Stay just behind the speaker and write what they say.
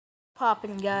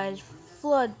Poppin' guys,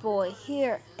 Flood Boy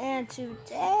here, and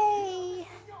today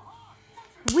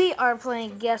we are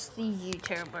playing Guess the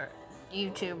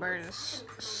YouTubers.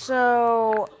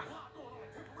 So,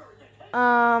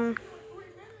 I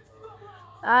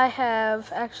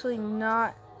have actually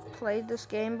not played this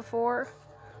game before.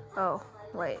 Oh,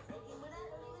 wait.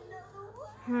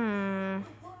 I'm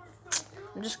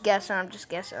just guessing. I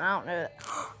don't know that.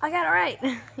 I got it right.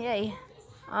 Yay.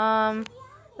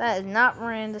 That is not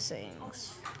Miranda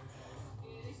Sings.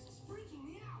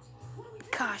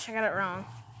 Gosh, I got it wrong.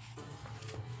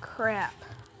 Crap.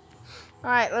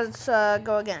 Alright, let's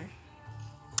go again.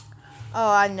 Oh,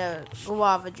 I know.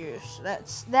 Guava juice.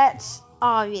 That's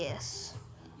obvious.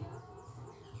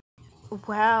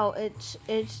 Wow, it's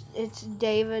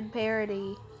David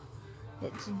Parody.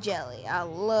 It's Jelly. I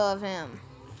love him.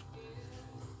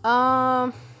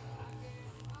 Oh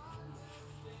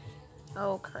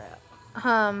crap.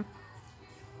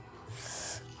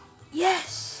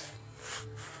 Yes.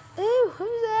 Ooh, who's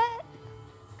that?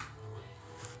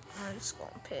 I'm just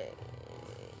gonna pick.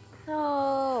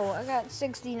 No, I got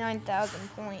 69,000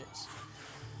 points.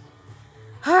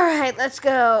 Alright, let's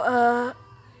go.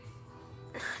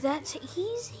 That's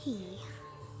easy.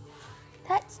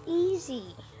 That's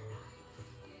easy.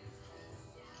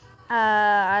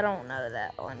 I don't know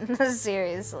that one.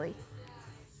 Seriously.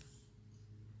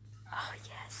 Oh,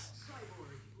 yes.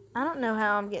 I don't know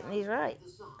how I'm getting these right.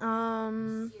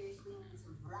 I'm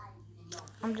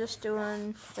just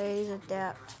doing phase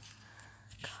adapt.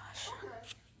 Gosh.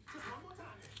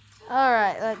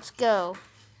 Alright, let's go.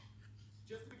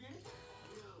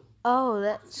 Oh,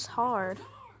 that's hard.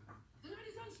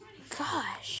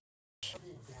 Gosh.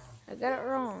 I got it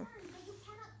wrong.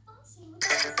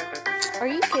 Are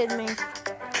you kidding me?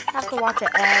 I have to watch an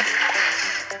ad.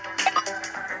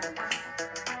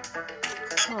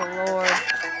 Oh, Lord.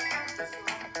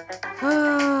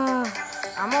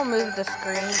 I'm gonna move the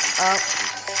screen up.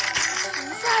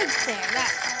 Right there,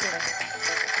 that's good.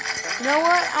 You know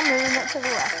what? I'm moving it to the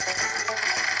left.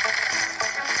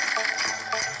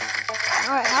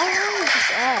 Alright, how long is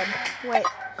this ad? Wait,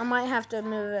 I might have to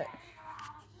move it.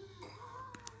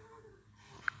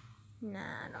 Nah,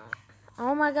 I don't.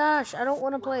 Oh my gosh, I don't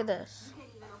want to play this.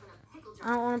 I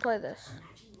don't want to play this.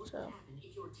 So,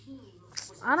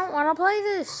 I don't want to play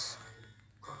this.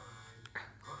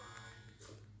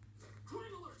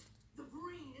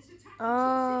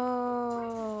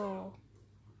 Oh.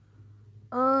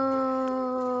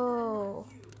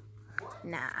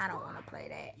 Nah, I don't want to play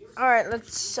that. Alright,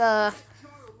 let's,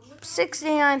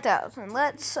 69,000.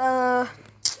 Let's,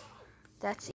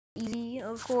 that's easy,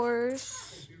 of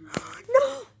course.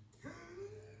 No!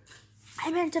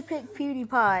 I meant to pick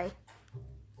PewDiePie.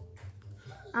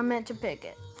 I meant to pick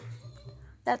it.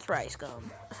 That's Rice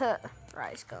Gum.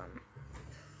 Rice Gum.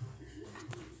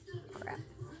 Crap.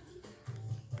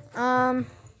 I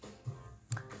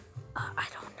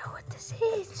don't know what this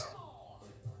is.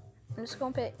 I'm just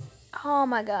gonna pick. Oh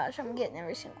my gosh, I'm getting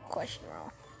every single question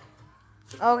wrong.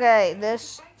 Okay,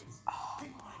 this.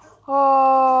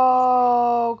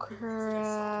 Oh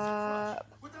crap.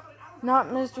 Not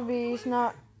Mr. Beast,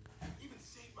 not.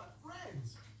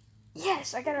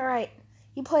 Yes, I got it right.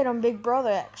 He played on Big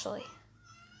Brother, actually.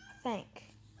 I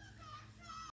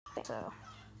think so.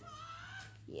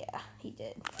 Yeah, he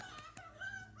did.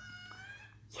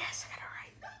 Yes, I got it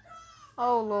right.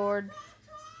 Oh, Lord.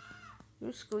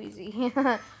 Who's Squeezy?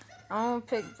 I'm gonna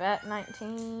pick Vat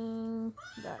 19.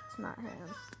 That's not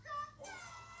him.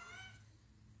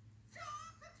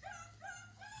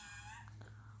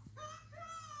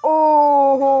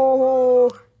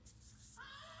 Oh!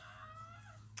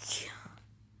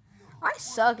 I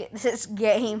suck at this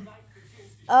game.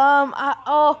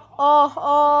 The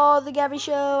Gabby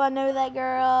Show. I know that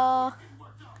girl.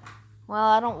 Well,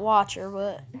 I don't watch her,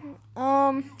 but,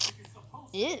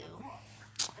 ew.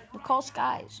 Nicole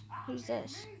Skies. Who's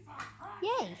this?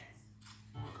 Yay.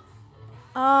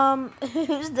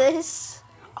 Who's this?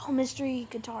 Oh, Mystery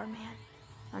Guitar Man.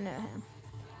 I know him.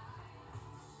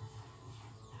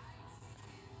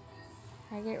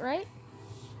 Did I get it right?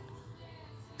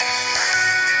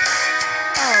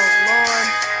 Oh, Lord.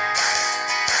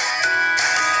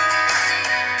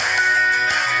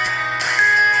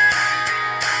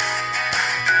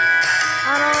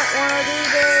 I don't want to do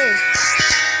this.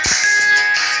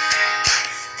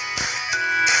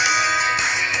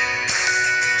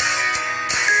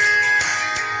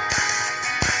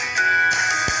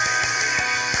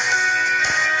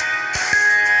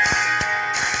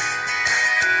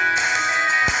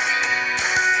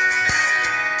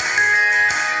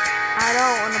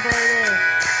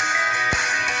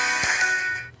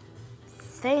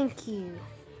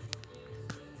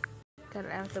 Gotta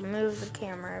have to move the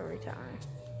camera every time.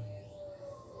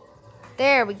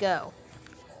 There we go.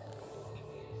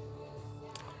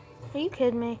 Are you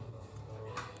kidding me?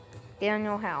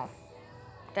 Daniel Howe.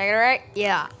 Did I get it right?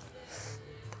 Yeah.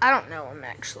 I don't know him,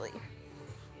 actually.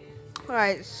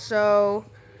 Alright, so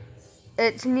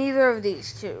it's neither of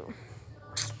these two.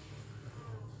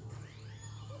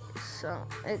 So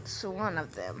it's one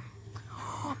of them.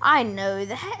 I know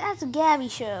that. That's a Gabby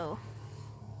show.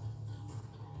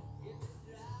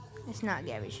 It's not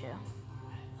Gabby show.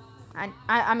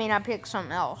 I mean, I picked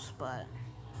something else, but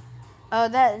oh,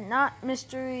 that not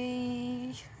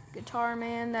Mystery Guitar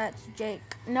Man. That's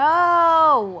Jake.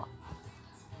 No,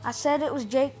 I said it was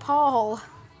Jake Paul.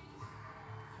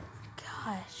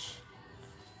 Gosh,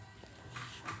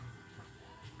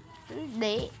 who's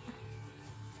that?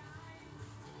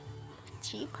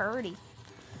 She pretty.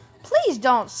 Please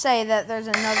don't say that there's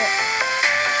another.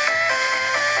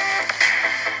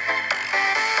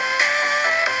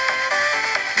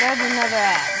 There's another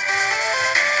ad.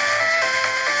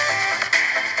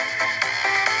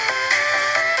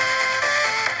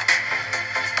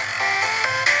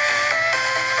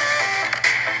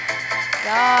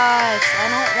 Gosh, I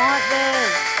don't want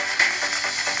this.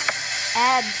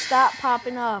 Ads, stop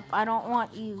popping up. I don't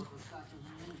want you.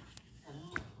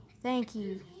 Thank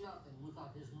you.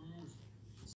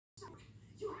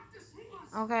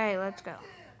 Okay, let's go.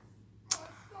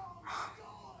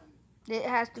 It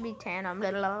has to be Tana.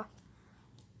 Blah, blah, blah.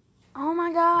 Oh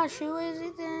my gosh, who is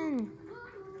it then?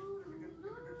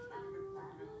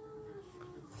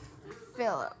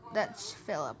 Philip. That's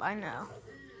Philip, I know.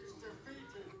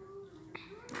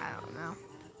 I don't know.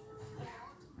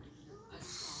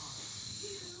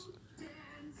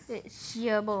 It's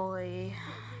your boy.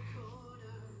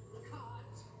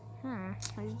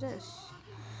 Who's this?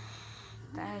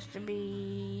 That has to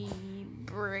be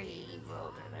Brave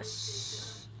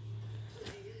Wilderness.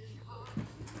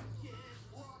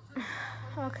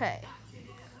 Okay.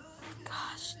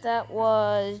 Gosh, that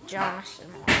was Jonathan.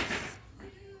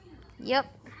 Yep.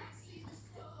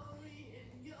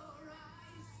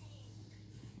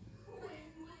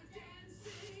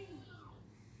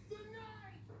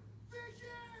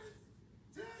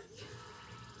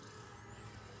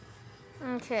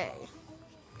 Okay.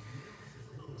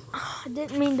 I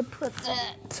didn't mean to put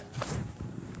that.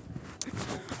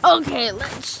 Okay,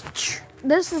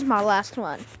 this is my last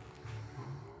one.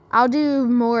 I'll do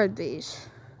more of these.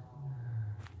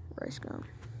 Where's it going?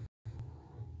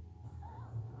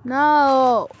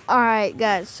 No. Alright,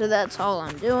 guys, so that's all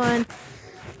I'm doing.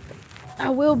 I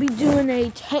will be doing a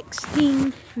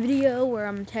texting video where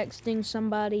I'm texting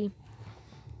somebody.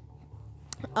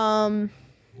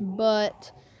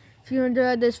 But if you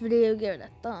enjoyed this video, give it a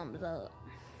thumbs up.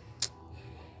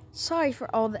 Sorry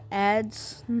for all the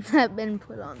ads that have been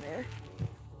put on there.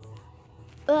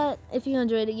 But if you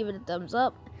enjoyed it, give it a thumbs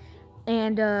up.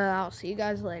 And I'll see you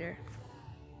guys later.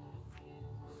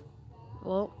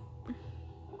 Well.